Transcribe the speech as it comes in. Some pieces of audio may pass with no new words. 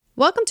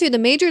Welcome to the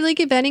Major League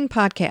Eventing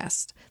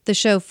Podcast, the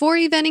show for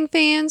eventing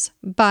fans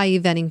by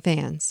eventing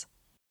fans.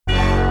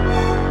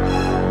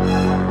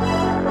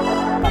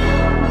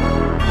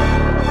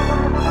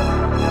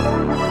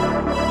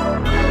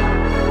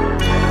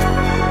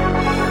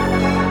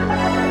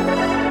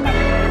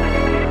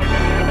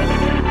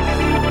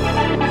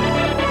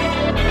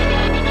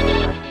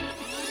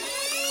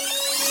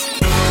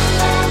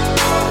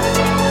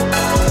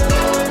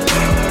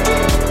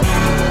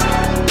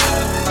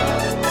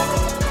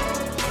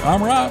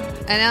 I'm Rob.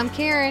 And I'm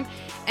Karen.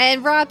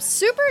 And Rob,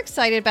 super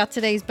excited about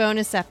today's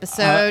bonus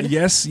episode.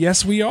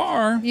 Yes, we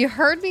are. You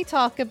heard me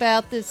talk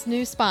about this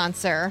new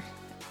sponsor.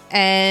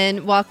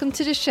 And welcome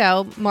to the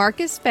show,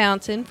 Marcus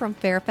Fountain from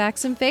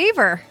Fairfax and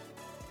Favor.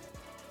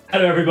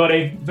 Hello,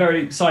 everybody.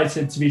 Very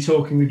excited to be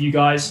talking with you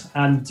guys.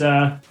 And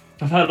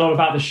I've heard a lot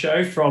about the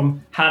show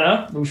from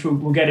Hannah, which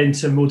we'll get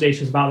into more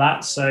details about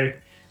that. So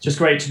just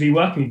great to be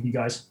working with you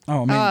guys.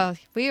 Oh, man. Oh,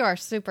 we are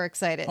super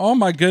excited. Oh,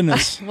 my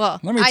goodness. Well,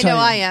 let me I tell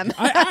know you. I am.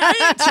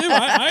 I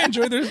am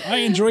too. I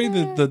enjoy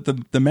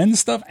the men's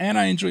stuff, and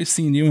I enjoy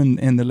seeing you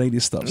and the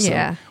ladies stuff. So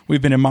Yeah. we've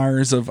been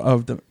admirers of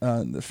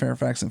the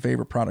Fairfax and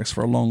Favor products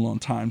for a long, long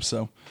time.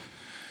 So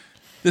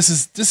this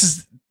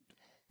is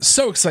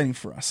so exciting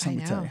for us. Let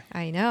me tell you.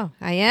 I know.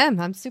 I am.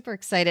 I'm super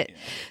excited.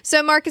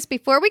 So, Marcus,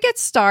 before we get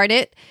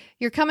started,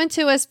 you're coming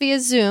to us via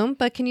Zoom,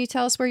 but can you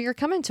tell us where you're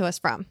coming to us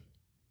from?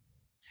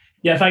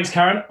 Yeah, thanks,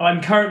 Karen. I'm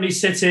currently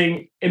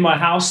sitting in my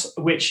house,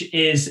 which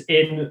is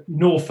in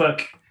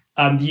Norfolk,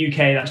 the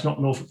UK. That's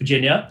not Norfolk,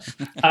 Virginia.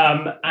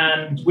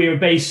 And we're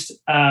based,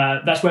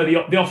 that's where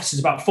the office is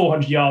about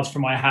 400 yards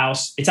from my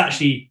house. It's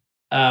actually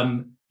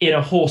in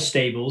a horse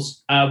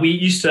stables. We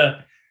used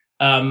to,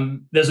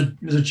 there's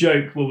a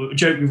joke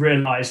we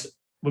realized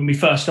when we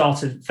first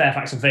started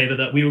Fairfax and Favor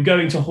that we were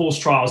going to horse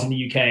trials in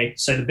the UK.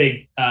 So the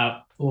big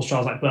horse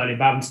trials like Burley and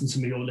Badminton,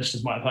 some of your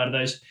listeners might have heard of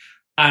those.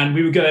 And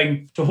we were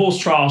going to horse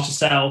trials to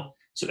sell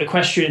sort of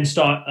equestrian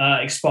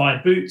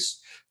expired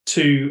boots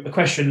to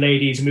equestrian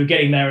ladies. And we were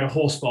getting there in a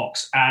horse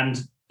box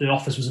and the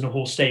office was in a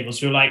horse stable.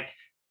 So we were like,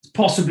 it's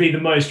possibly the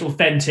most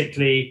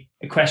authentically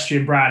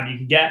equestrian brand you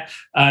can get.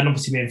 And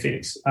obviously me and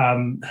Felix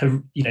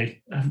have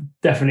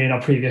definitely in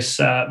our previous,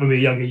 when we were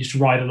younger, used to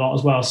ride a lot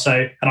as well.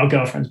 So, and our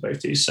girlfriends both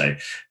do. So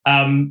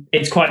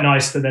it's quite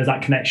nice that there's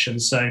that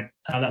connection. So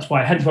hence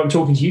why I'm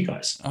talking to you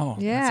guys. Oh,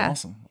 Yeah. That's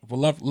awesome.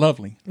 Well,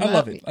 lovely. I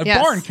love it. A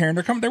Yes. barn,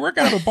 Karen. They work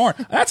out of a barn.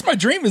 That's my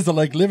dream, is to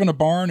live in a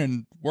barn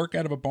and work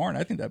out of a barn.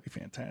 I think that'd be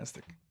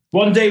fantastic.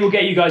 One day we'll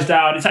get you guys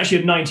down. It's actually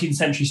a 19th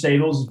century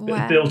stables. It was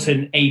Wow. built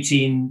in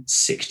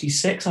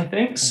 1866, I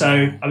think.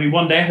 So, I mean,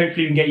 one day,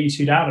 hopefully we can get you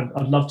two down.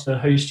 I'd love to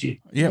host you.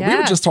 Yeah, we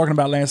were just talking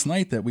about last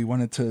night that we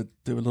wanted to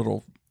do a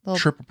little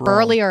trip abroad.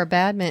 Burley or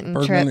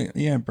badminton trip.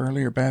 Yeah,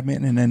 Burley or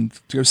badminton, and then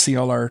to go see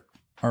all our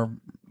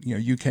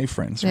UK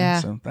friends. Right? Yeah.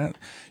 So that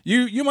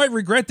you might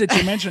regret that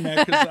you mentioned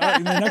that, because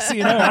the next thing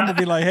you know, I'm gonna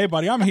be like, hey,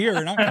 buddy, I'm here,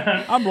 and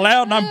I'm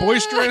loud and I'm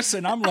boisterous,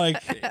 and I'm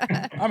like,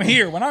 I'm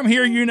here. When I'm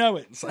here, you know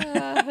it. So.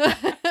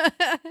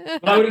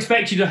 But I would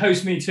expect you to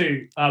host me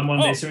too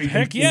one day. So we can,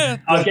 heck yeah.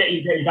 I'll get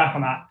you back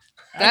on that.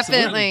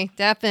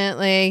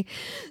 Definitely.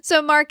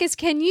 So, Marcus,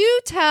 can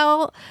you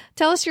tell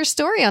us your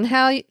story on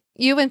how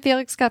you and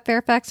Felix got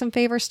Fairfax and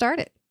Favor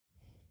started?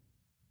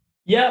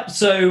 Yeah,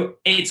 so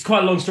it's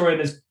quite a long story, and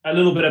there's a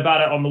little bit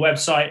about it on the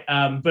website.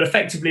 But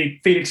effectively,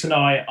 Felix and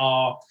I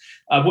are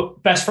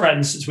best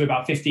friends since we're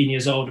about 15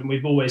 years old, and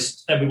we've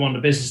always said we wanted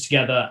a business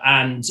together.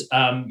 And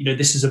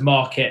this is a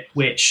market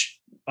which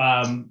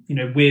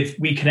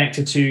we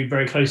connected to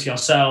very closely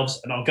ourselves,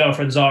 and our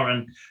girlfriends are,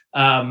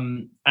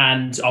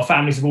 and our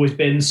families have always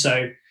been.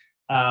 So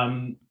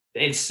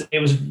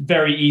it was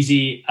very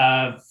easy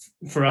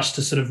for us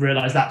to sort of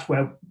realize that's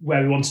where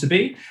we wanted to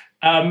be.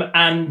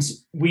 And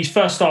we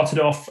first started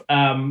off,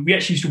 we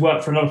actually used to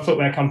work for another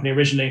footwear company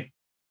originally.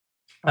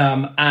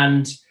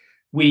 And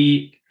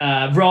we,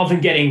 rather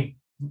than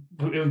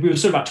we were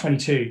sort of about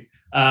 22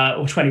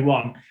 or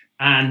 21,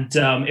 and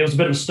it was a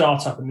bit of a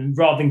startup. And then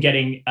rather than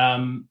getting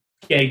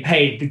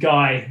paid, the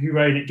guy who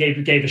owned it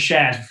gave us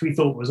shares, which we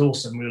thought was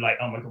awesome. We were like,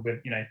 oh my God,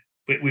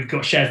 we've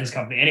got shares in this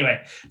company.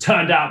 Anyway,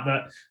 turned out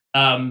that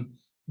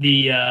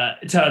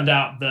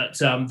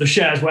the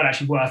shares weren't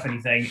actually worth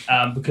anything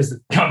because the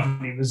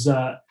company was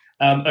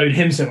owed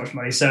him so much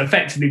money. So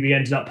effectively, we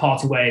ended up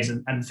parting ways,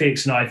 and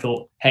Felix and I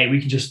thought, hey,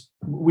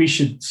 we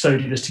should so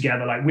do this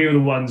together. Like, we were the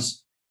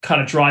ones kind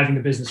of driving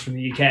the business from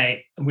the UK,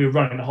 and we were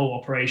running the whole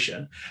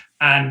operation.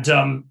 And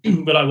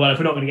we're like, well, if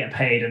we're not going to get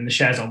paid and the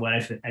shares aren't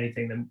worth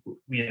anything, then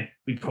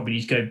we probably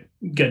need to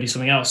go do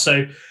something else.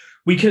 So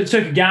we took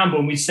a gamble,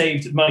 and we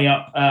saved money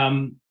up.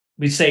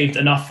 We saved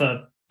enough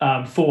for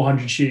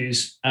 400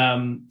 shoes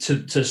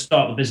to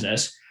start the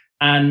business.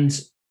 And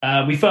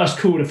we first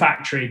called a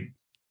factory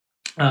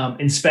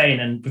in Spain,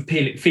 and with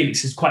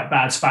Felix is quite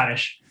bad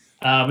Spanish.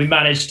 We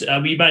managed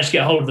to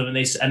get hold of them, and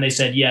they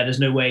said, yeah, there's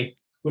no way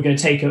we're going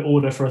to take an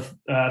order for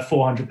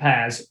 400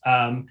 pairs.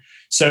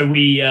 So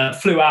we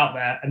flew out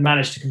there and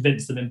managed to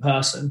convince them in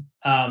person.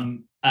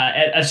 And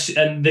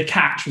the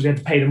catch was we had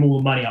to pay them all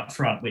the money up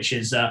front, which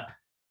is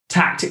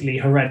tactically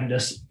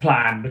horrendous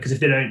plan, because if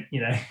they don't,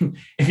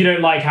 if you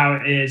don't like how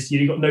it is,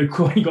 you got no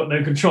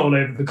control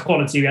over the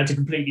quality. We had to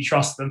completely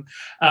trust them.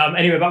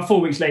 Anyway, about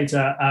 4 weeks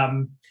later,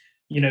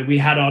 we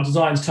had our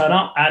designs turn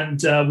up,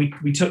 and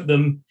we took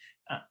them.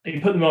 We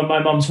put them on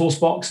my mum's horse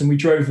box, and we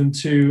drove them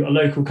to a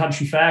local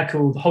country fair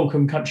called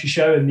Holcombe Country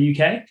Show in the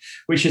UK,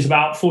 which is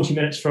about 40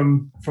 minutes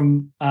from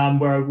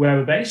where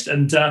we're based.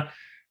 And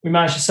we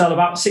managed to sell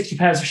about 60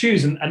 pairs of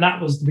shoes, and that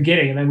was the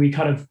beginning. And then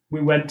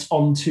we went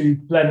on to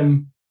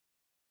Blenheim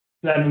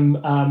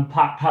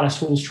Palace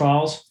Halls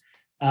trials,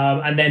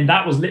 and then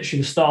that was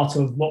literally the start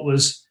of what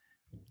was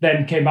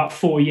then came about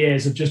 4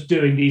 years of just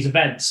doing these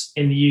events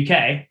in the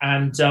UK.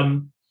 And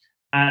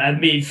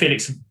me and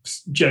Felix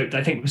joked,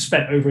 I think we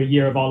spent over a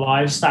year of our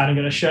lives standing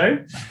at a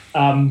show.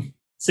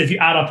 So if you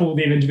add up all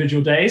the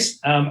individual days,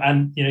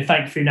 and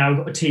thankfully now we've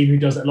got a team who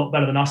does it a lot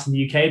better than us in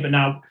the UK. But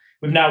now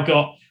we've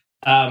got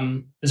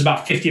there's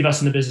about 50 of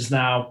us in the business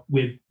now.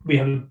 We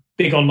have a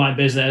big online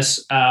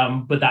business,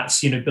 but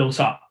that's built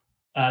up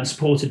and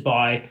supported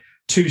by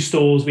 2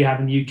 stores we have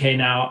in the UK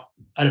now,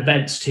 an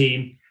events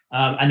team,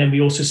 and then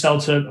we also sell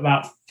to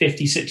about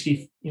 50,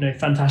 60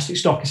 fantastic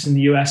stockists in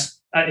the US,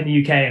 in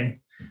the UK, and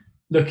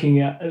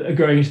looking at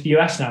growing into the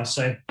US now.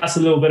 So that's a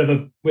little bit of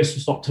a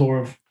whistle-stop tour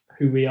of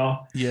who we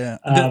are. Yeah,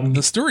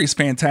 the story is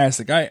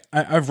fantastic.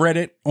 I've read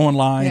it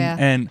online,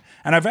 and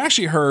I've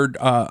actually heard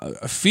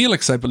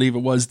Felix, I believe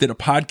it was, did a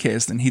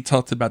podcast, and he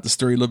talked about the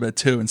story a little bit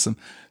too, and some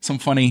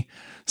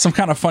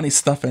kind of funny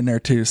stuff in there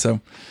too.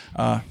 So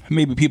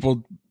maybe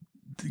people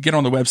get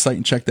on the website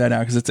and check that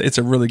out, because it's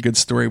a really good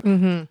story.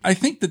 Mm-hmm. I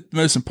think the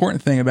most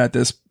important thing about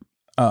this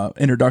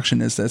introduction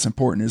that's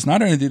important is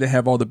not only do they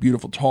have all the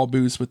beautiful tall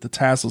boots with the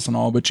tassels and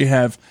all, but you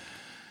have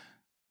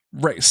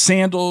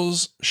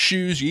sandals,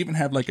 shoes. You even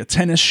have like a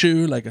tennis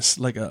shoe, like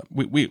a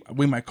we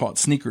might call it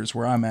sneakers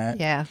where I'm at.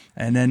 Yeah.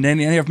 And then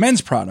you have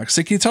men's products.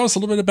 So can you tell us a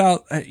little bit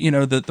about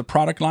the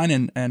product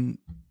line and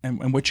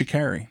what you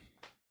carry?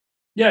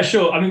 Yeah,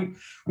 sure. I mean,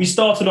 we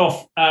started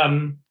off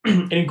in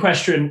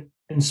equestrian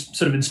and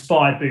sort of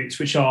inspired boots,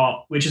 which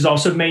is our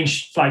sort of main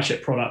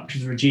flagship product, which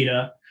is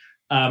Regina.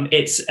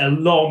 It's a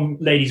long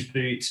ladies'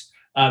 boot.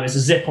 There's a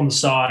zip on the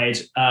side,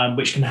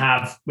 which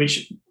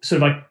sort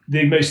of like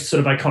the most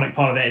sort of iconic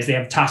part of it is they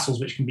have tassels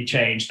which can be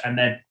changed. And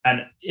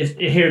if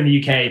here in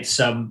the UK, it's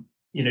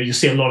you'll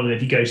see a lot of it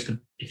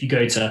if you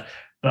go to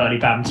Burley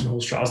Badminton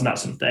Horse Trials and that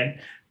sort of thing.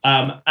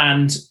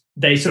 And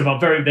they sort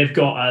of are they've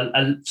got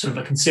a sort of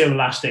a concealed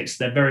elastics.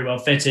 They're very well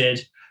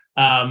fitted,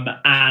 and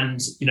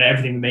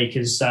everything we make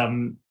is.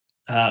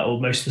 Or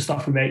most of the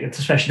stuff we make,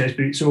 especially those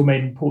boots, are all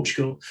made in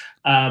Portugal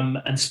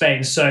and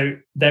Spain. So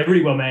they're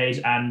really well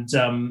made, and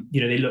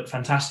they look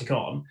fantastic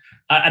on.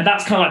 And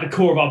that's kind of like the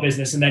core of our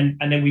business. And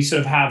then we sort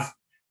of have,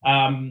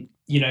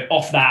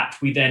 off that,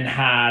 we then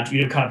had, we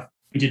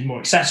did more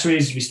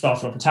accessories. We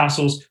started off with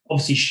tassels.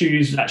 Obviously,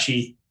 shoes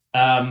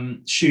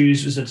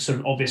was a sort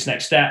of obvious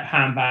next step.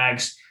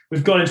 Handbags.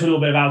 We've gone into a little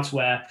bit of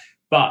outerwear,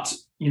 but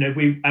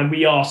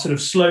we are sort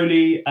of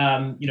slowly,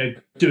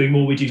 doing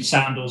more. We do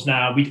sandals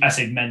now. I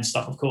say men's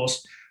stuff, of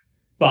course,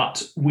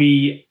 but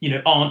we,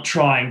 aren't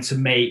trying to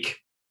make,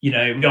 we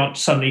aren't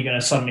suddenly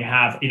going to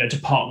have,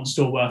 department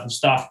store worth of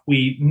stuff.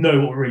 We know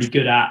what we're really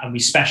good at, and we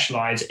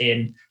specialize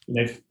in,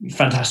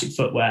 fantastic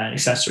footwear and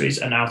accessories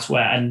and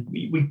outerwear. And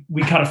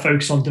we kind of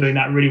focus on doing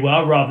that really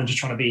well, rather than just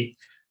trying to be,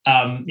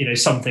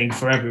 something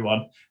for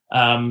everyone.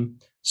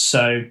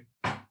 So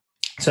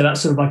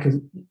that's sort of like a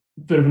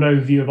bit of an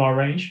overview of our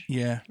range.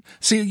 Yeah.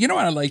 See, you know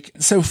what I like?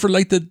 So for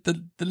like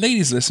the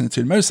ladies listening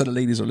to, most of the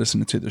ladies are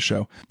listening to the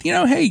show,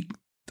 hey,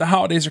 the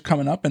holidays are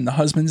coming up, and the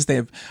husbands,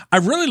 I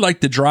really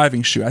like the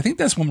driving shoe. I think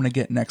that's what I'm going to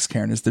get next,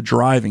 Karen, is the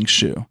driving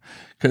shoe.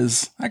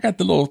 Cause I got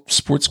the little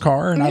sports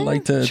car, and I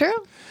like to,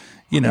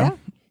 you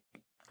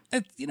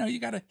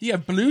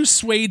have blue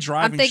suede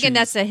driving I'm thinking shoes.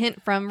 That's a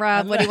hint from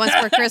Rob, what he wants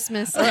for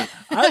Christmas.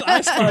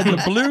 I spotted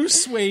the blue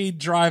suede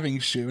driving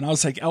shoe, and I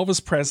was like,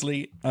 Elvis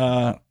Presley,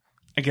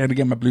 I got to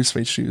get my blue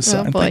suede shoes.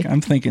 So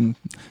I'm thinking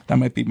that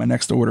might be my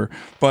next order.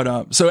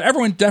 But so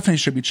everyone definitely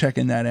should be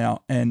checking that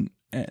out. And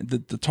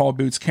the tall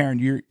boots,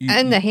 Karen,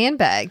 and the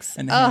handbags.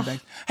 And the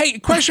handbags. Hey,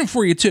 question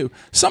for you too.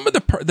 Some of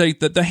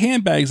the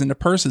handbags and the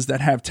purses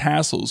that have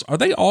tassels, are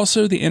they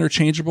also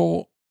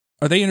interchangeable?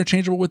 Are they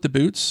interchangeable with the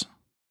boots?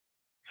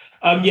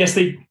 Yes,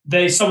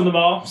 they some of them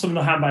are. Some of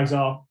the handbags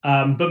are,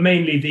 but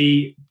mainly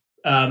the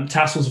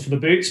tassels are for the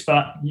boots,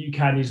 but you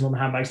can use them on the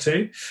handbags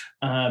too.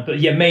 But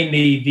yeah,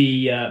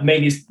 mainly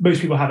most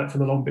people have it for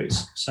the long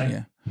boots. So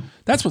yeah,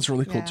 that's what's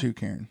really cool too,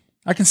 Karen.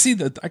 I can see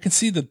that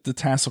the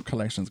tassel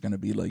collection is going to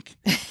be like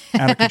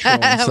out of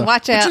control. So,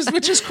 Watch out,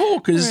 which is cool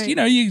because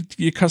you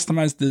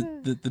customize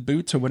the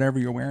boot to whatever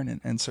you're wearing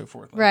and so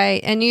forth.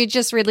 Right, and you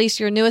just released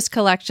your newest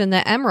collection,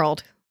 the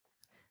Emerald,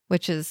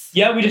 which is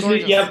we just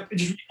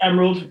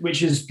Emerald,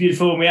 which is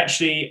beautiful. And we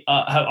actually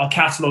our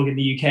catalog in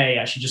the UK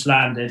actually just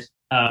landed.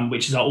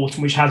 Which is our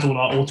autumn, which has all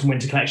our autumn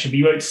winter collection, but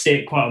you won't see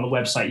it quite on the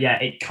website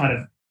yet. It kind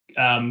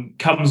of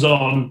comes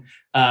on.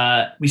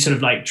 We sort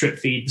of like drip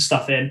feed the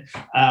stuff in.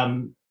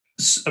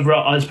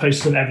 as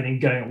opposed to everything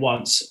going at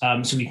once,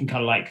 so we can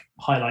kind of like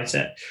highlight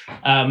it.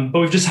 But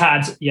we've just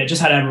had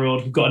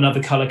emerald. We've got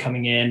another color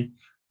coming in.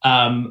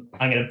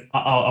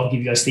 I'll give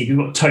you guys Steve. We've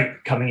got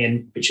taupe coming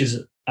in, which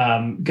is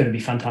going to be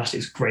fantastic.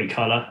 It's a great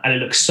color, and it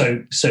looks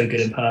so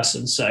good in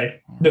person. So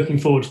looking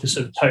forward to the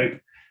sort of taupe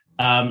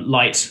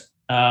light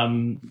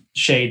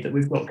shade that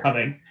we've got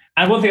coming.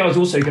 And one thing I was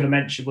also going to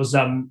mention was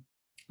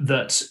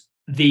that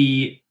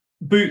the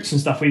boots and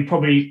stuff. A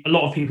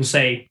lot of people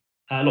say.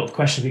 A lot of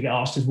questions we get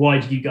asked is why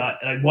do you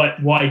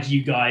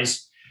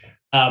guys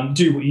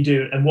do what you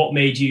do, and what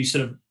made you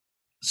sort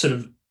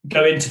of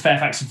go into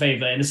Fairfax and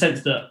Favour, in the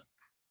sense that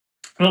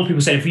a lot of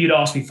people say if you'd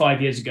asked me 5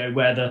 years ago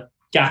where the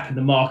gap in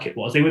the market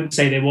was, they wouldn't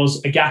say there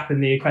was a gap in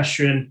the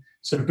equestrian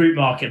sort of boot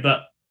market.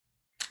 But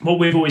what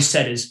we've always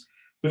said is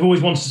we've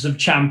always wanted to sort of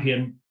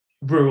champion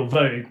rural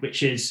vogue,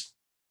 which is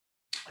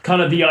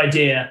kind of the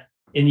idea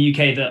in the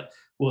UK that,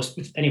 well,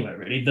 anywhere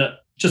really, that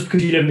just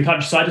because you live in the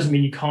countryside doesn't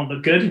mean you can't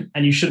look good,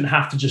 and you shouldn't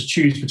have to just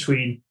choose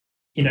between,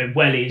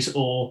 wellies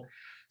or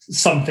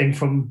something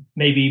from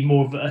maybe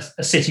more of a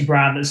city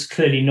brand that's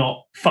clearly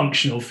not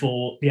functional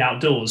for the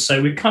outdoors.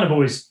 So we've kind of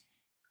always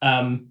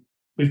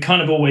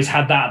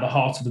had that at the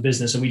heart of the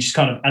business, and we just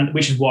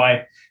which is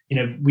why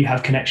we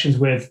have connections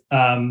with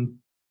the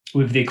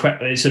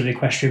sort of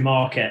equestrian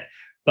market.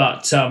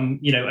 But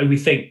we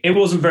think it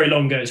wasn't very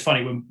long ago. It's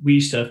funny when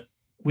it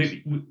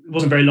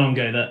wasn't very long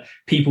ago that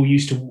people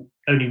used to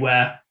only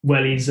wear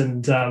wellies,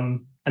 and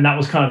that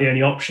was kind of the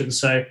only option.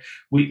 So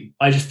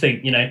I just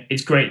think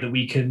it's great that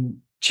we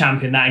can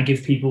champion that and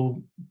give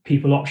people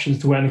options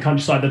to wear in the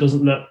countryside that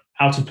doesn't look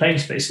out of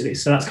place, basically.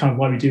 So that's kind of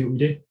why we do what we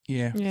do.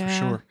 Yeah. For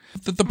sure.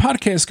 The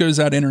podcast goes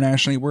out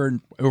internationally. We're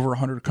in over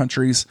 100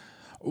 countries.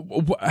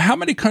 How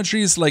many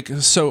countries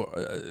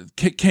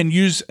can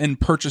use and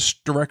purchase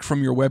direct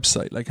from your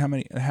website? Like how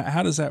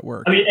does that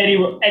work? I mean,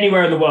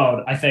 anywhere in the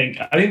world, I think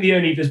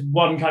there's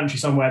one country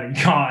somewhere that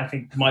you can't. I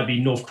think it might be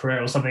North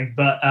Korea or something,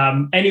 but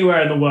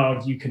anywhere in the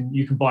world you can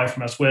buy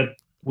from us. We're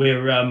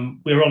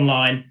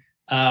online,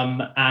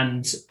 but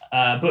in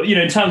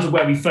terms of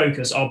where we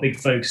focus, our big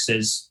focus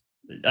is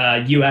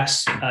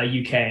US,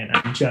 UK,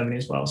 and Germany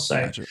as well. So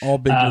gotcha. All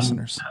big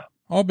listeners.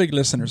 All big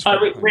listeners.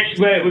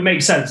 It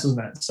makes sense,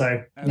 doesn't it?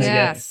 So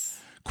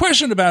yes.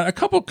 Question about a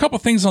couple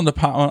things on the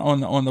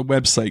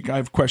website. I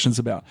have questions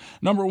about.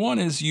 Number one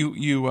is you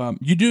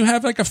do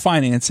have like a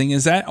financing.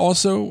 Is that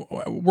also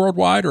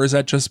worldwide, or is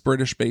that just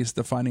British based?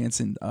 The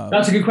financing.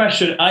 That's a good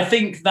question. I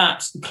think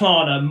that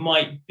Klarna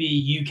might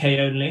be UK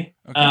only.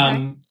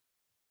 Okay.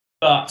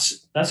 But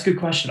that's a good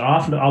question.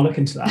 I'll look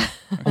into that.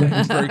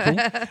 Very cool.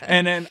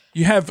 And then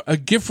you have a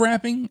gift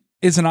wrapping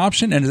is an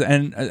option,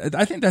 and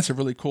I think that's a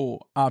really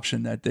cool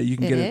option that you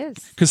can get it.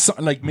 Because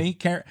like me,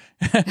 I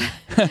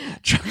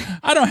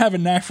don't have a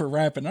knack for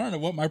wrapping. I don't know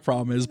what my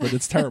problem is, but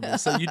it's terrible.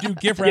 So you do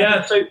gift wrapping.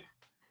 Yeah. So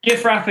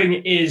gift wrapping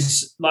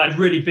is like a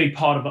really big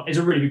part of our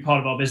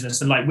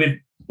business, and like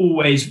we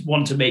always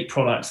want to make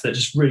products that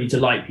just really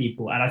delight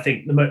people. And I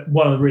think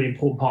one of the really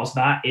important parts of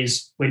that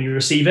is when you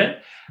receive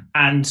it.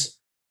 And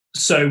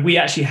so we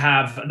actually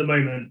have at the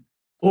moment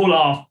all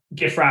our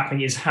gift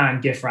wrapping is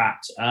hand gift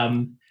wrapped.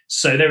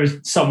 So there is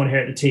someone here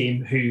at the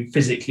team who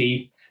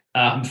physically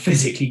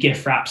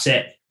gift wraps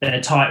it.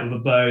 They're tied with a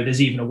bow.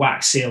 There's even a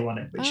wax seal on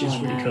it, which is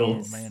really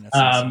cool. Oh, man,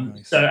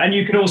 nice. So, and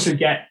you can also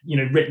get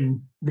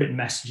written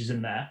messages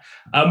in there.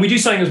 We do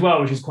something as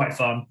well, which is quite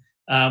fun,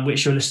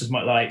 which your listeners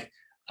might like.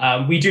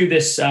 We do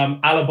this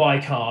alibi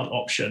card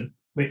option,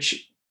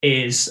 which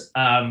is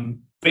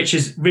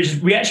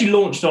we actually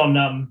launched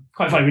on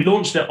quite funny. We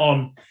launched it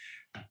on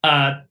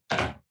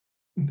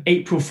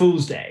April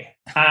Fool's Day,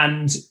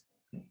 and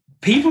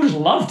people just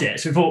loved it.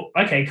 So we thought,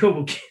 okay,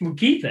 cool, we'll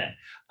keep it.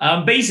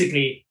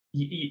 Basically,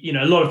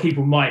 a lot of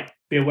people might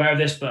be aware of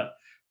this, but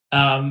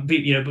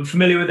but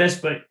familiar with this.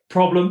 But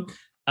problem,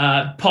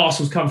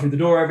 parcels come through the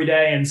door every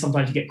day, and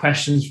sometimes you get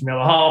questions from the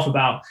other half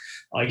about,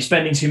 are you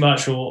spending too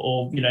much,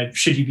 or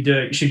should you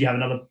have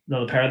another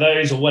pair of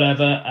those, or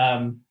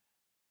whatever.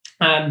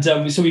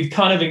 So we've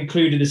kind of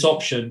included this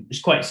option, which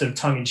is quite sort of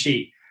tongue in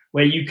cheek,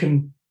 where you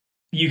can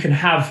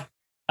have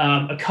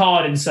a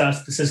card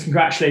inserted that says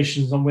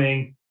congratulations on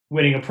winning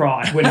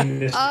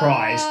this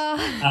prize.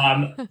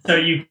 So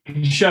you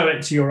can show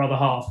it to your other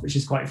half, which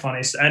is quite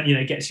funny,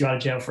 and gets you out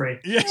of jail free.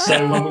 Yeah.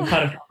 So we've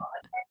kind of,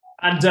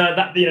 and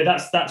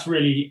that's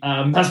really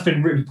that's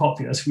been really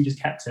popular. So we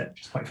just kept it,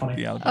 which is quite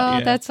funny.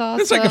 Yeah, that's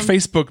awesome. It's like a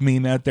Facebook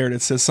meme out there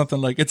that says something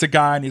like, it's a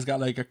guy and he's got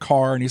like a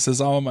car and he says,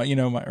 oh my,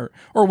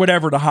 or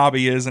whatever the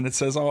hobby is, and it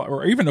says, oh,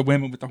 or even the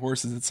women with the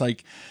horses. It's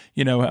like,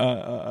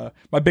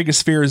 my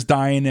biggest fear is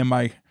dying and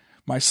my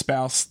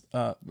spouse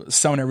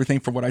selling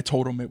everything for what I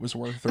told him it was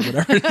worth, or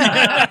whatever.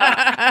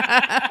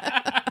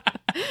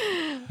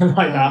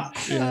 Like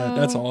that. Yeah,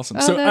 that's awesome.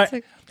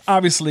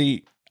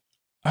 Obviously,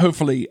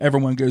 hopefully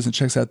everyone goes and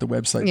checks out the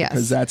website,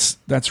 because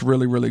that's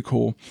really, really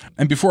cool.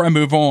 And before I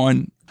move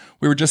on,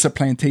 we were just at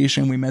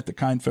Plantation. We met the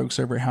kind folks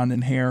over at Hound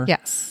and Hare.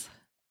 Yes.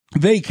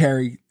 They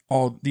carry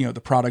all, the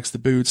products, the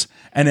boots,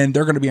 and then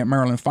they're going to be at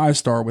Maryland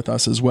 5-Star with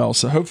us as well.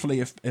 So hopefully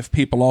if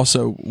people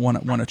also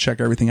want to check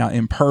everything out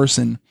in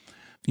person,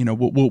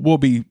 we'll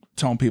be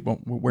telling people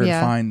where to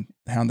find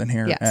Hound and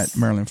Hare at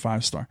Maryland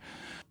 5-Star.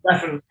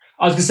 Definitely.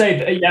 I was going to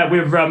say that,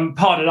 we've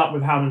partnered up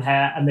with Hound and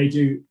Hare, and they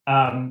do,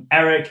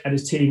 Eric and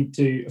his team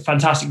do a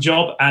fantastic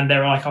job, and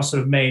they're like our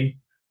sort of main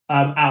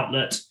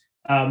outlet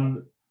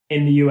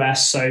in the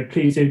US. So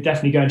please do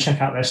definitely go and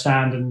check out their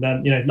stand, and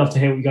love to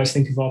hear what you guys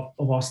think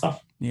of our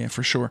stuff. Yeah,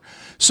 for sure.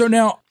 So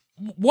now,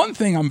 one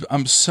thing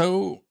I'm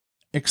so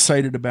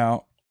excited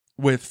about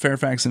with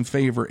Fairfax and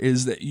Favor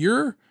is that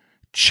your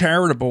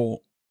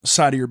charitable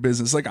side of your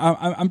business. Like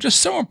I'm just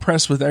so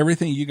impressed with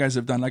everything you guys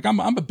have done. Like I'm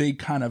a big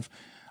kind of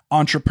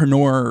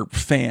entrepreneur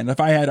fan.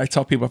 I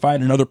tell people if I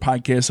had another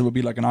podcast, it would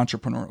be like an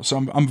entrepreneur.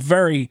 So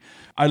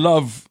I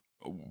love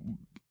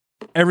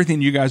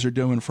everything you guys are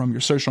doing, from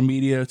your social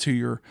media to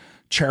your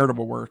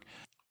charitable work.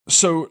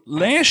 So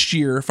last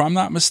year, if I'm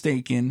not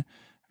mistaken,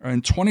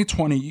 in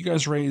 2020, you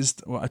guys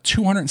raised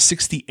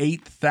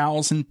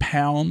 268,000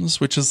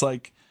 pounds, which is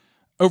like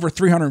over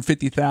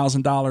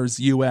 $350,000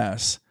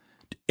 US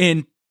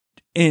in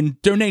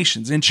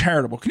donations, in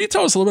charitable. Can you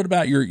tell us a little bit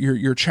about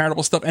your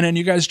charitable stuff? And then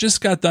you guys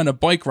just got done a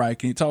bike ride.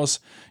 Can you tell us,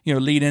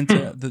 lead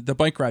into the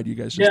bike ride you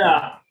guys just did?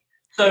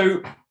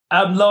 So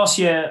last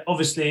year,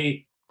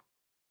 obviously,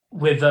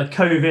 with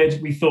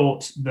COVID, we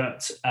thought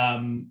that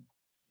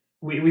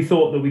we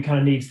thought that we kind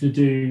of needed to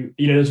do,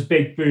 there's a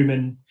big boom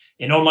in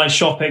online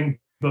shopping,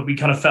 but we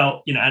kind of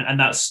felt, and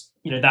that's,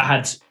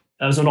 that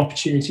was an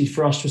opportunity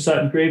for us to a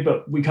certain degree,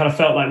 but we kind of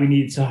felt like we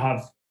needed to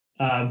have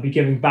be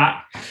giving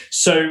back.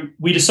 So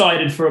we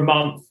decided for a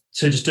month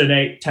to just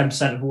donate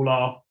 10% of all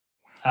our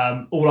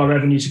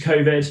revenue to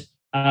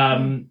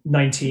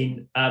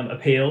COVID-19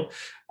 appeal.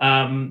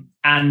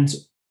 And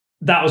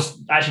that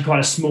was actually quite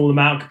a small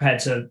amount compared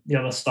to the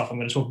other stuff I'm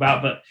going to talk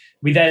about. But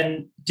we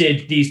then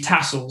did these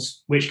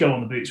tassels, which go on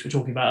the boots we were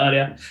talking about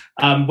earlier,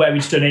 where we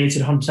just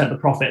donated 100% of the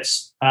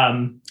profits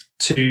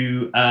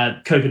to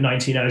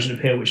COVID-19 Urgent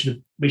Appeal, which is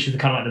the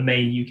kind of like the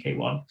main UK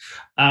one.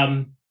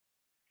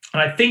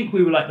 And I think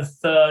we were like the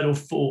third or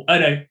fourth. Oh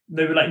no,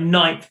 they were like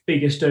ninth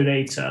biggest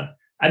donator.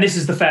 And this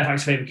is the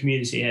Fairfax Favor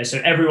community here. So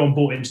everyone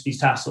bought into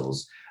these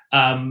tassels.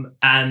 And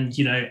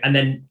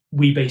then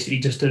we basically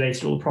just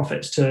donated all the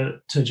profits for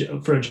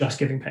a Just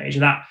Giving page.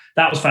 And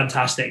that was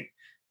fantastic.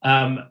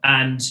 I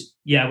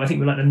think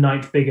we're like the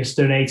ninth biggest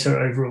donator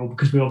overall,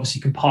 because we obviously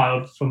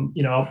compiled from,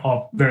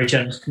 our very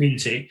generous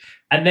community.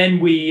 And then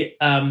we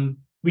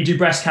do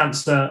breast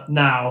cancer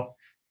now,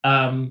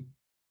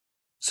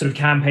 sort of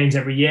campaigns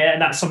every year.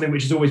 And that's something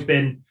which has always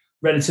been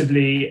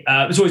relatively,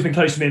 it's always been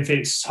close to me and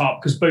Felix's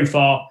heart, because both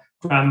our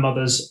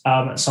grandmothers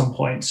at some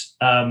point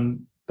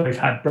both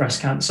had breast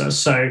cancer.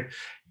 So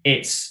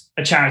it's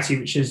a charity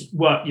which is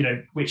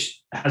which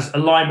has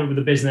alignment with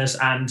the business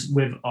and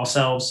with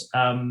ourselves,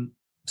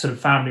 sort of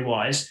family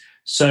wise.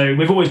 So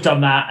we've always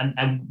done that,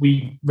 and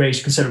we raised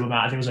a considerable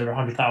amount. I think it was over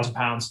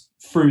 £100,000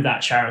 through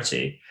that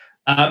charity.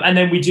 And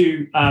then we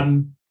do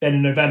then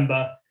in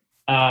November,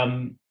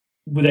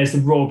 there's the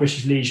Royal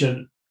British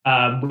Legion,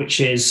 which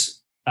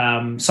is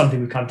something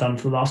we've kind of done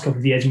for the last couple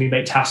of years, and we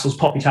make tassels,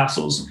 poppy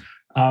tassels,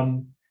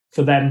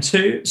 for them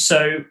too.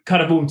 So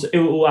kind of it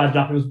all added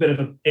up.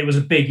 It was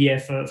a big year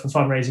for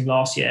fundraising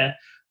last year,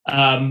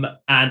 and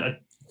I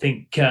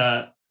think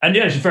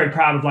just very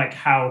proud of like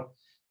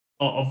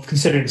of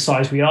considering the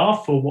size we are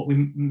for what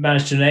we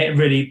managed to donate. And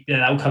really,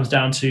 that all comes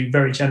down to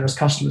very generous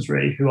customers,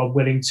 really, who are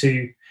willing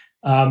to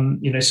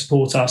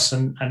support us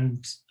and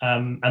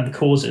the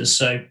causes.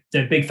 So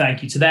a big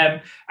thank you to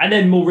them. And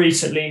then more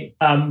recently,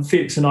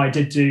 Felix and I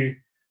did do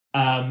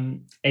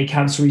a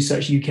Cancer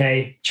Research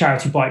UK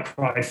charity bike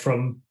ride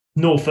from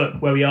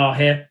Norfolk, where we are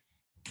here,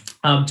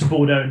 to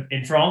Bordeaux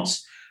in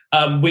France,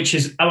 which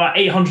is about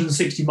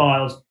 860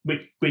 miles,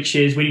 which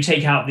is, when you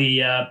take out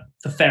the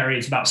ferry,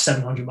 it's about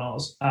 700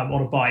 miles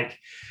on a bike.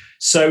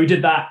 So we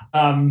did that.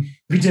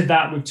 We did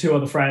that with two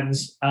other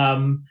friends.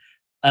 I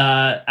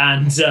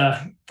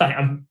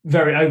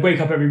wake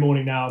up every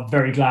morning now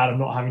very glad I'm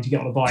not having to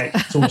get on a bike.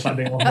 It's almost like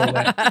being on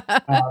holiday.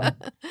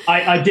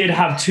 I did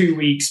have 2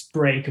 weeks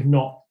break of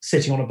not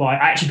sitting on a bike.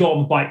 I actually got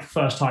on the bike the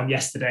first time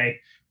yesterday.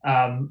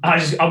 I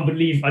just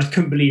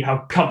couldn't believe how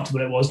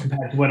comfortable it was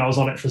compared to when I was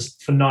on it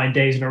for 9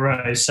 days in a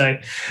row. So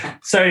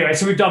anyway,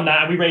 so we've done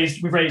that, and we've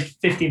raised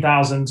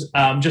 15,000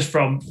 just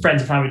from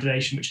friends and family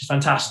donation, which is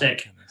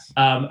fantastic.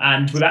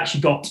 And we've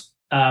actually got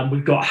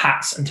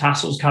hats and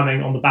tassels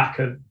coming on the back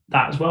of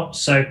that as well.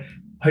 So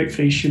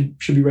hopefully should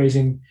be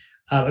raising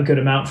a good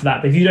amount for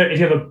that. But if you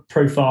have a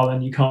profile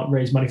and you can't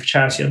raise money for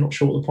charity, I'm not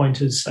sure what the point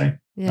is. So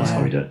that's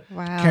how we do it.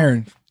 Wow.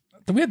 Karen,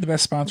 do we have the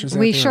best sponsors?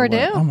 We sure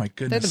do. Oh my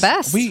goodness, they're the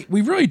best. We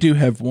really do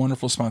have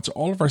wonderful sponsors.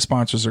 All of our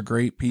sponsors are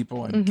great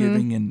people and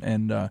giving,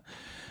 and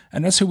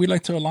that's who we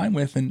like to align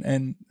with.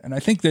 And I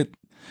think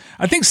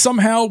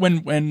somehow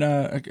when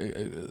I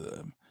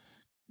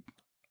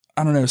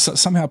don't know,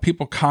 somehow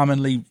people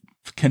commonly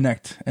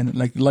connect and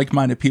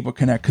like-minded people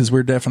connect, because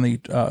we're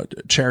definitely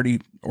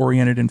charity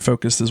oriented and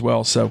focused as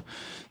well. So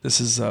this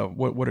is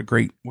what a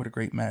great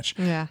match.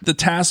 Yeah. The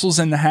tassels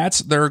and the hats,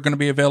 they're going to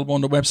be available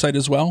on the website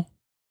as well.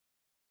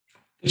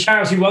 The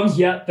charity ones,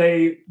 yeah,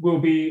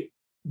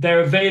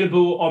 they're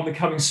available on the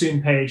coming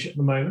soon page at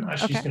the moment.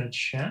 Actually, just going to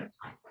check.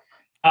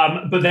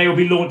 But they will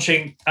be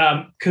launching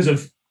because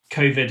of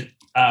COVID.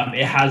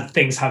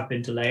 Things have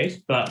been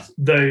delayed, but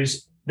they're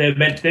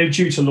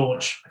due to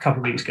launch a couple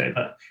of weeks ago.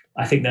 But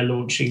I think they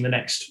will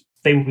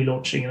be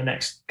launching in the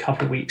next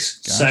couple of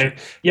weeks. Gotcha. So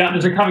yeah,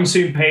 there's a coming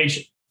soon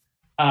page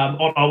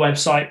on our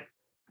website.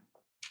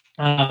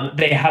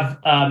 They have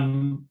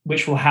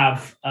which will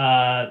have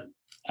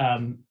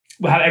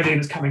everything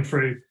that's coming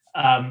through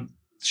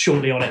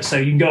shortly on it. So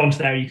you can go onto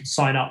there, you can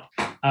sign up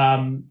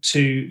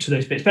to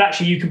those bits. But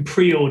actually, you can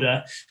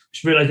pre-order.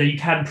 Just realize that you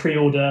can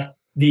pre-order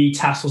the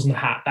tassels and the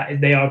hat.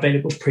 They are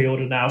available to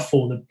pre-order now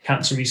for the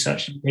Cancer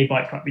Research UK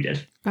Bike Club we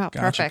did. Oh,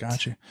 perfect.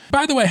 Gotcha.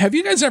 By the way, have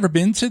you guys ever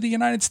been to the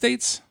United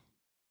States?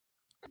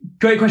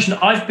 Great question.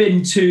 I've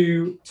been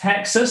to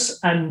Texas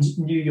and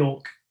New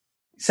York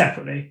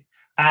separately,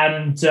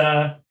 and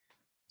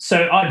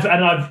so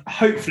I've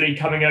hopefully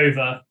coming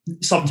over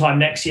sometime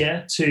next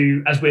year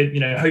as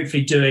we're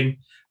hopefully doing.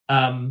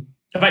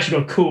 I've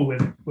actually got a call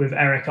with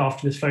Eric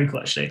after this phone call,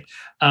 actually.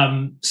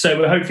 So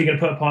we're hopefully going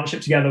to put a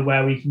partnership together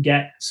where we can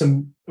get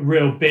some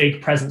real big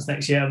presence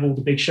next year of all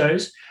the big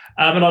shows.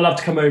 And I'd love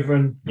to come over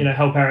and,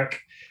 help Eric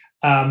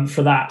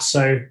for that.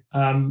 So,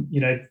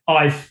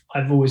 I've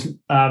always,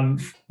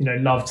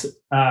 loved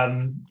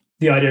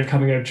the idea of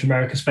coming over to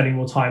America, spending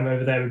more time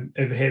over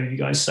here with you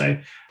guys. So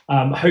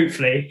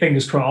hopefully,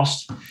 fingers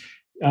crossed,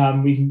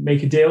 we can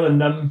make a deal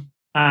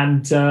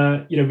and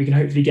we can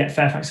hopefully get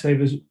Fairfax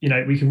Favors.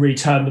 We can really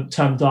turn the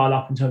dial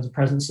up in terms of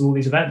presence of all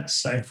these events.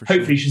 So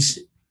hopefully, you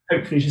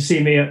should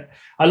see me at.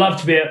 I love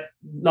to be at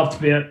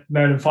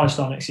Maryland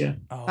 5-star next year.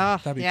 Oh,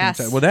 that'd be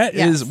fantastic. Well, that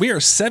is. We are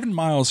 7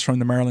 miles from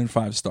the Maryland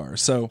 5-star.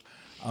 So,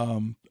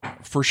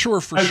 for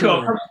sure. Come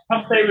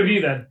stay with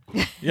you then.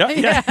 Yeah.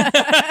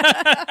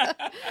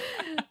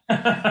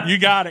 You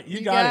got it.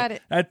 You got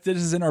it. This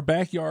is in our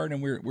backyard,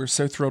 and we're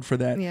so thrilled for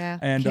that. Yeah.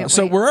 And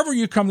so wherever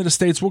you come to the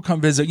States, we'll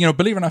come visit.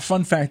 Believe it or not,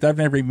 fun fact, I've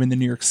never even been to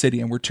New York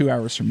City, and we're 2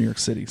 hours from New York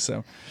City.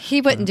 So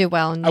he wouldn't do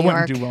well in New York.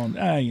 I wouldn't do well.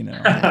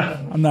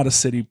 I'm not a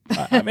city.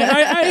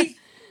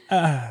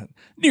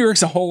 New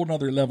York's a whole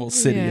nother level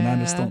city, and I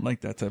just don't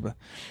like that type of.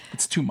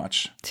 It's too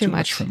much. Too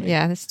much for me.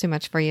 Yeah, it's too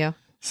much for you.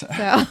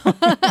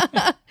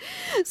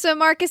 So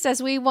Marcus,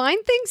 as we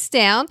wind things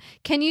down,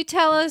 can you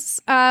tell us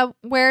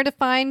where to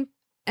find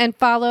and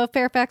follow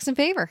Fairfax and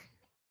Favor?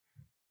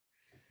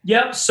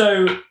 Yeah,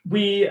 so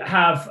we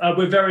have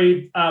we're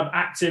very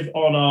active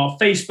on our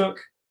Facebook.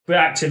 We're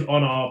active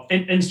on our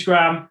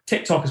Instagram,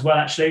 TikTok as well,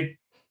 actually,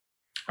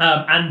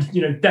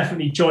 and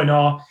definitely join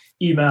our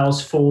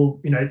emails for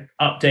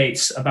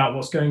updates about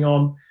what's going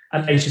on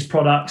and latest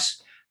products,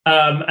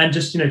 and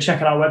just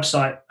check out our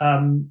website.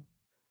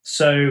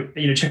 So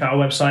check out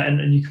our website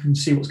and you can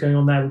see what's going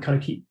on there. We kind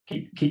of keep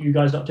you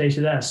guys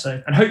updated there.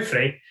 So, and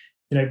hopefully,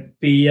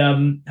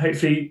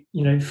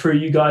 through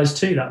you guys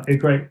too. That'd be a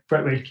great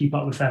way to keep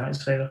up with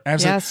Fairfax Favor.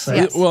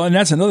 Absolutely. Yes. Well, and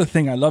that's another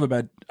thing I love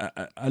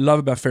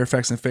about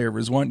Fairfax and Favor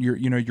is one, your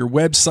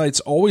website's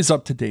always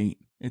up to date.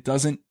 It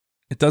doesn't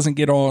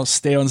get all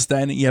stale and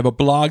stagnant. You have a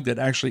blog that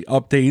actually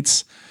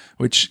updates,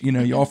 which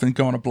you often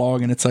go on a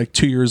blog and it's like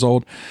 2 years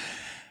old.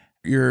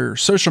 Your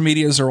social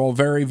medias are all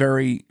very,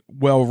 very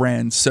well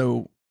ran.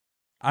 So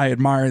I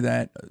admire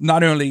that.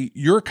 Not only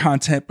your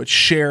content, but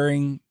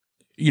sharing,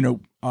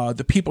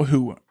 the people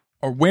who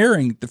are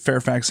wearing the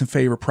Fairfax and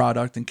Favor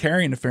product and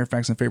carrying the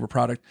Fairfax and Favor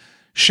product,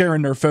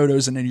 sharing their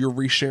photos, and then you're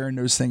resharing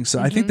those things. So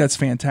I think that's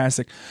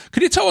fantastic.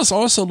 Could you tell us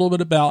also a little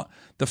bit about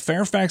the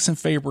Fairfax and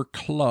Favor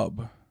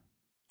Club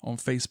on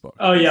Facebook?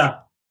 Oh, yeah.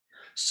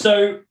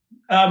 So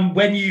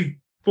when you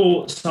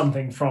bought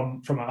something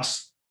from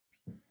us,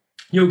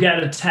 you'll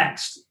get a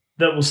text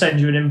that will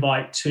send you an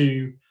invite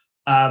to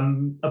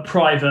a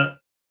private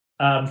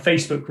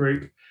Facebook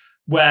group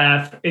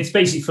where it's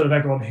basically full of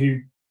everyone who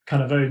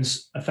kind of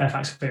owns a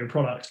Fairfax Favor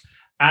product.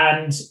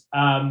 And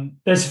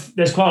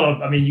there's quite a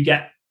lot. I mean, you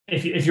get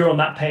if you're on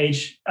that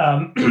page,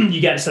 you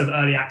get sort of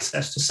early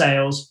access to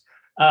sales,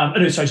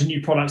 to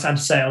new products and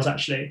to sales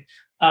actually.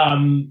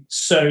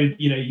 So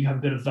you have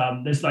a bit of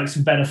there's like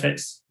some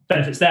benefits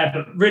there,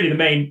 but really the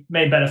main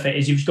benefit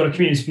is you've got a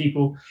community of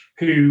people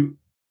who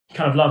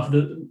kind of love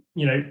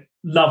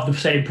the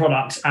same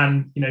products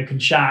and can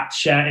chat,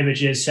 share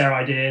images, share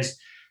ideas,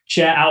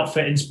 share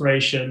outfit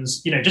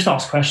inspirations, just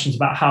ask questions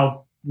about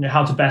how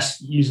to best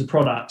use the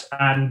product.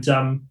 And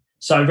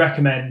so I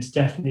recommend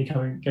definitely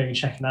going and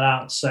checking that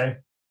out. So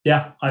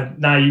yeah,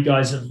 now you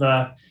guys have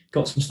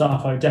got some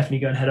stuff, I would definitely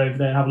go and head over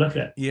there and have a look at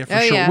it. Yeah, for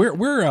sure. Yeah.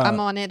 We're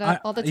I'm on it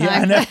all the time. Yeah,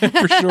 I know,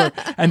 for sure.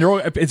 And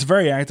it's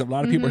very active. A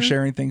lot of people are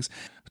sharing things.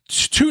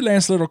 Two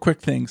last little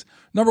quick things.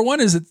 Number one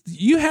is that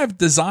you have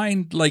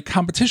designed like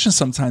competitions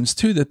sometimes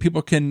too that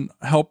people can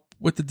help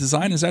with the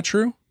design. Is that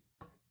true?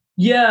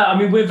 Yeah, I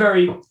mean we're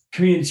very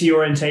community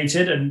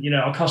orientated, and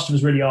our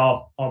customers really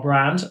are our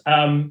brand.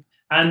 And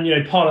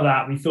part of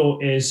that we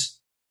thought is,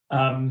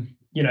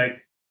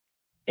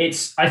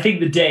 it's, I think,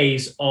 the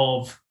days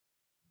of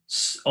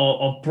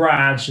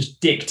brands just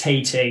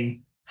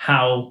dictating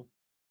how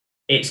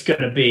it's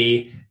going to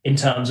be in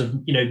terms of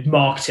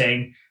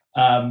marketing,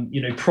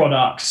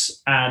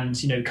 products, and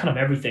kind of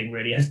everything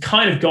really has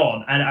kind of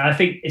gone. And I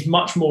think it's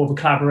much more of a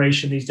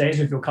collaboration these days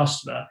with your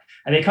customer,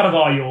 and they kind of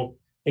are your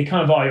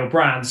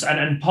brands.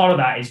 And part of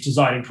that is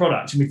designing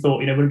products. And we thought,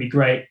 wouldn't it be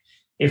great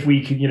if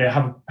we could,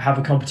 have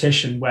a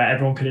competition where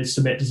everyone could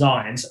submit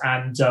designs,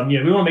 and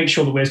we want to make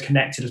sure that we're as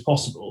connected as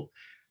possible.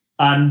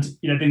 And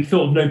they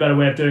thought of no better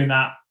way of doing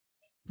that,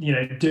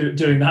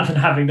 doing that than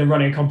having them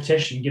running a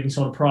competition, giving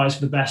someone a prize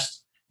for the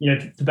best,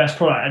 the best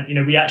product.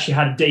 And we actually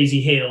had a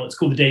Daisy Heel. It's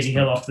called the Daisy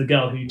Heel after the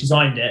girl who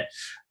designed it.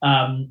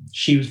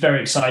 She was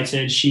very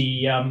excited.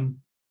 She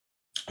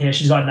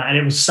designed that, and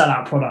it was a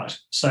sellout product.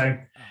 So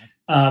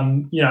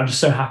I'm just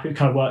so happy it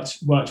kind of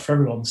worked for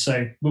everyone.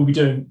 So we'll be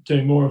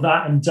doing more of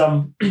that, and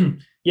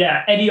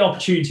any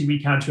opportunity we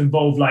can to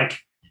involve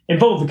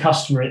the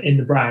customer in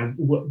the brand,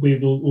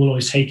 we'll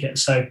always take it.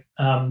 So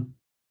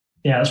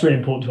that's really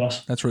important to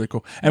us. That's really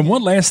cool. And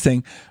one last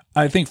thing,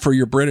 I think for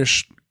your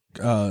British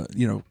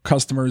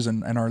customers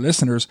and our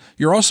listeners,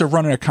 you're also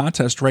running a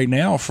contest right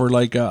now for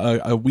like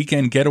a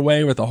weekend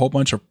getaway with a whole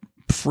bunch of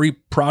free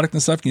product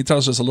and stuff. Can you tell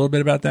us just a little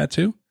bit about that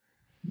too?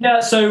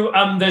 Yeah, so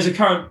there's a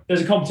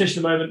competition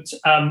at the moment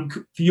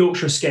for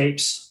Yorkshire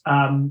Escapes,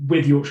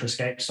 with Yorkshire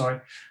Escapes,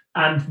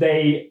 and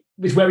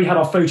it's where we had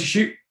our photo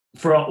shoot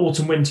for our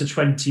Autumn Winter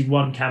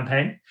 21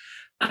 campaign,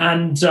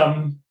 and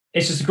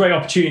it's just a great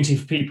opportunity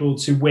for people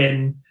to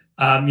win,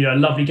 a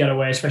lovely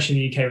getaway, especially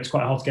in the UK, where it's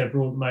quite hard to get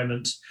abroad at the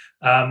moment,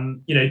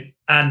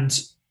 and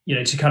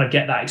to kind of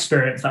get that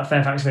experience, that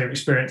Fairfax favourite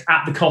experience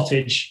at the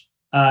cottage.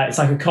 It's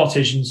like a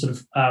cottage and sort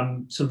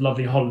of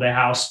lovely holiday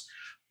house.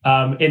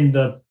 In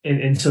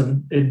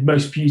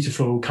most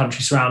beautiful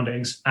country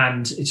surroundings,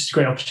 and it's just a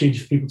great opportunity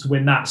for people to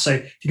win that. So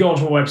if you go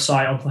onto our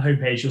website, onto the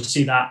homepage, you'll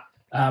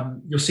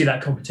see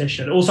that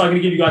competition. Also, I'm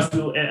going to give you guys a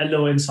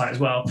little insight as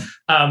well.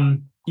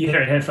 You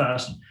hear it here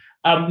first.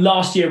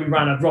 Last year we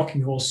ran a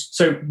rocking horse.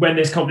 So when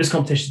this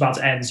competition is about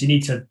to end, so you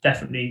need to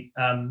definitely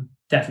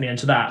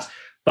enter that.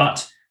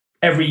 But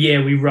every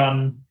year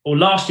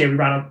last year we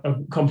ran a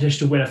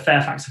competition to win a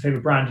Fairfax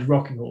favourite branded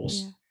rocking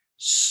horse. Yeah.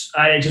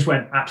 It just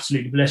went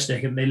absolutely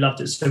ballistic, and they loved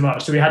it so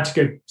much. So we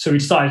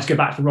decided to go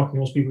back to the rocking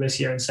horse people this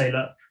year and say,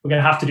 look, we're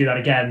going to have to do that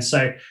again.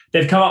 So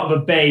they've come up with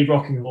a bay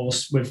rocking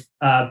horse with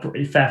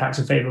Fairfax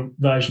a favourite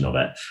version of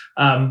it,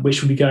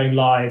 which will be going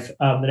live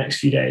the next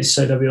few days.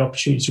 So there'll be an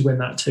opportunity to win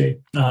that too.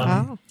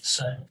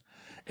 So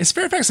is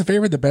Fairfax a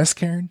favorite the best,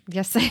 Karen?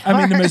 Yes, they are. I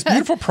mean, the most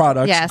beautiful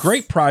products, yes.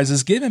 Great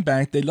prizes, giving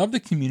back. They love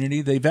the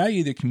community. They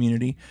value the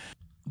community.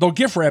 They'll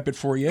gift wrap it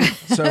for you.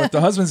 So if the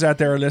husbands out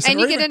there are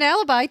listening. And you get an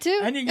alibi too.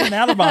 And you get an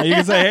alibi. You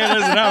can say, hey,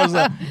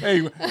 listen,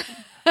 hey, look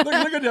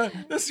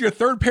at this is your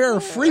third pair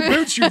of free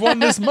boots you've won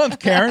this month,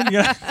 Karen.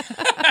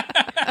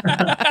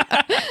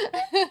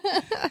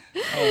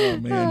 Oh,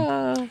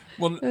 man.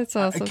 Well, that's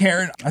awesome.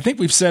 Karen, I think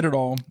we've said it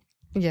all.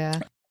 Yeah.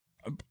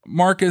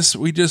 Marcus,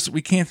 we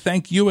can't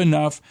thank you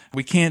enough.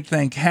 We can't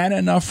thank Hannah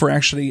enough for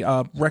actually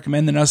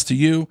recommending us to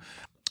you.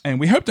 And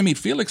we hope to meet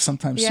Felix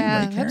sometime soon,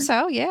 right, Karen? I hope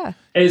so, yeah.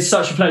 It's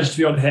such a pleasure to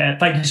be on here.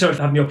 Thank you so much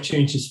for having the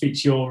opportunity to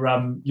speak to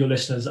your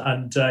listeners.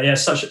 And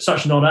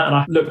such an honour. And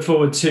I look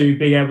forward to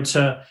being able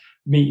to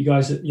meet you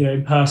guys,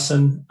 in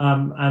person,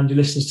 and your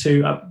listeners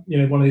too, at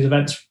one of these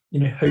events,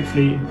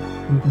 hopefully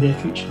in the near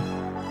future.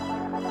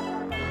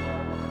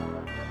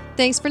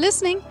 Thanks for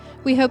listening.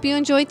 We hope you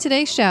enjoyed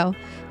today's show.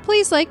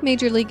 Please like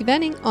Major League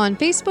Eventing on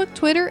Facebook,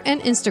 Twitter,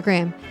 and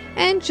Instagram,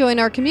 and join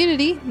our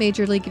community,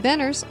 Major League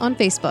Eventers, on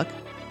Facebook.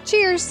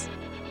 Cheers!